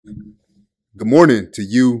Good morning to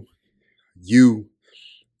you,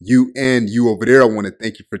 and you over there. I want to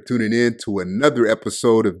thank you for tuning in to another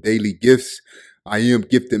episode of Daily Gifts. I am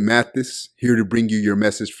Gifted Mathis, here to bring you your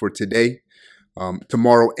message for today,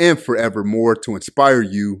 tomorrow, and forevermore to inspire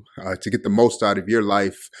you to get the most out of your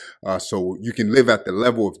life so you can live at the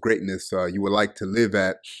level of greatness you would like to live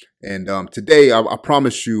at. And today, I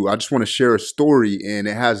promise you, I just want to share a story, and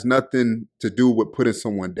it has nothing to do with putting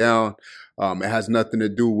someone down. It has nothing to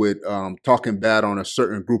do with talking bad on a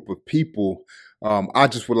certain group of people. I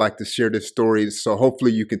just would like to share this story so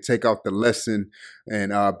hopefully you can take out the lesson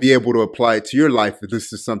and be able to apply it to your life if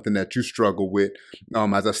this is something that you struggle with.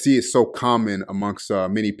 As I see it so common amongst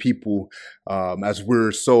many people, as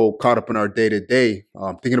we're so caught up in our day to day,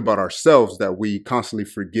 thinking about ourselves that we constantly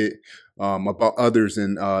forget about others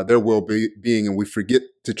and their well-being, and we forget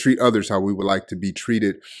to treat others how we would like to be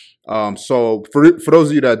treated. So for those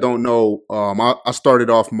of you that don't know, I started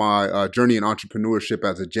off my journey in entrepreneurship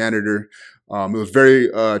as a janitor. It was very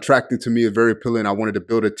attractive to me, very appealing. I wanted to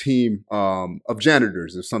build a team of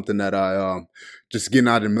janitors. It's something that I just getting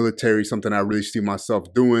out of the military, something I really see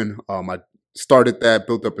myself doing. I started that,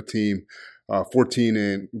 built up a team. 14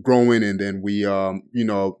 and growing, and then we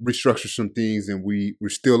restructured some things, and we're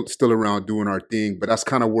still around doing our thing. But that's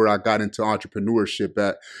kind of where I got into entrepreneurship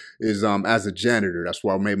at, is as a janitor. That's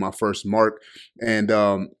where I made my first mark.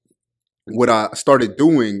 And what I started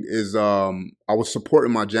doing is I was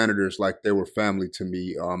supporting my janitors like they were family to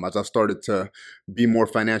me. As I started to be more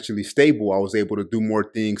financially stable, I was able to do more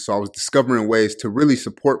things. So I was discovering ways to really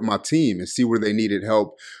support my team and see where they needed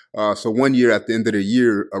help. So one year at the end of the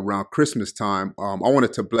year, around Christmas time, I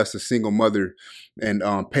wanted to bless a single mother and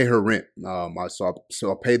pay her rent. So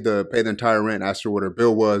I paid the entire rent, asked her what her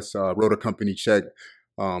bill was, wrote a company check,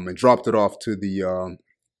 and dropped it off to the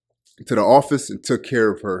office and took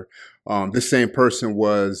care of her. This same person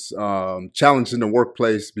was challenged in the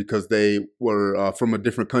workplace because they were from a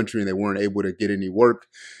different country and they weren't able to get any work.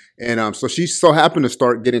 And so she so happened to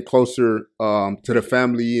start getting closer to the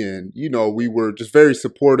family. And, we were just very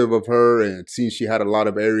supportive of her and seeing she had a lot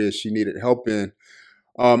of areas she needed help in.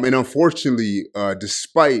 And unfortunately,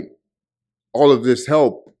 despite all of this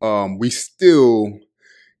help, we still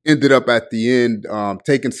ended up at the end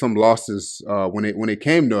taking some losses when it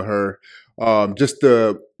came to her. Just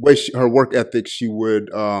the way her work ethic, she would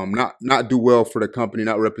not do well for the company,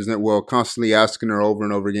 not represent well, constantly asking her over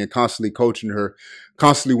and over again, constantly coaching her,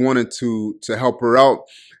 constantly wanting to help her out.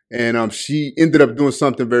 And she ended up doing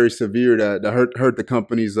something very severe that hurt the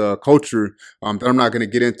company's culture that I'm not going to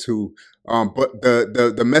get into. But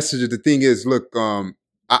the message of the thing is, look,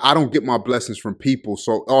 I don't get my blessings from people.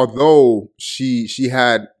 So although she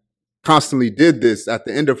had constantly did this, at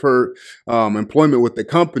the end of her employment with the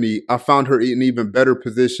company, I found her in an even better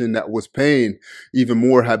position that was paying even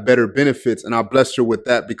more, had better benefits. And I blessed her with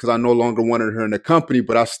that because I no longer wanted her in the company,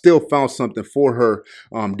 but I still found something for her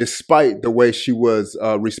despite the way she was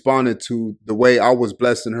responding to the way I was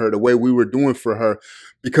blessing her, the way we were doing for her.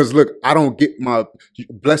 Because look, I don't get my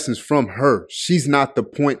blessings from her. She's not the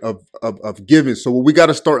point of giving. So what we got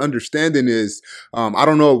to start understanding is, I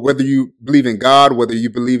don't know whether you believe in God, whether you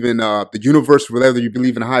believe in the universe, whether you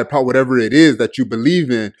believe in a higher power, whatever it is that you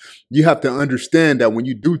believe in, you have to understand that when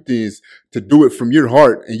you do things, to do it from your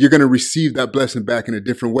heart, and you're going to receive that blessing back in a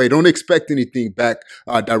different way. Don't expect anything back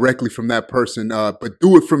directly from that person, but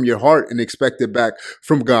do it from your heart and expect it back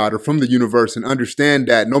from God or from the universe, and understand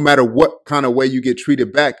that no matter what kind of way you get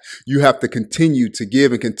treated back, you have to continue to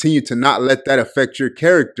give and continue to not let that affect your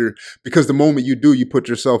character, because the moment you do, you put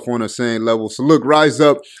yourself on a same level. So look, rise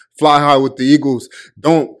up, fly high with the eagles.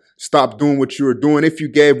 Don't stop doing what you were doing. If you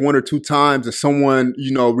gave one or two times and someone,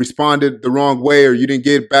 responded the wrong way, or you didn't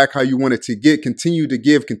get back how you wanted to get, continue to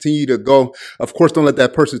give, continue to go. Of course, don't let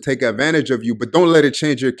that person take advantage of you, but don't let it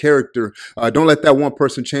change your character. Don't let that one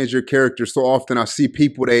person change your character. So often I see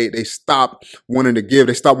people, they stop wanting to give.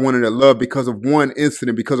 They stop wanting to love because of one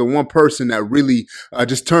incident, because of one person that really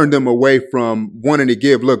just turned them away from wanting to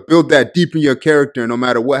give. Look, build that deep in your character, and no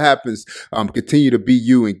matter what happens, continue to be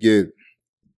you and give.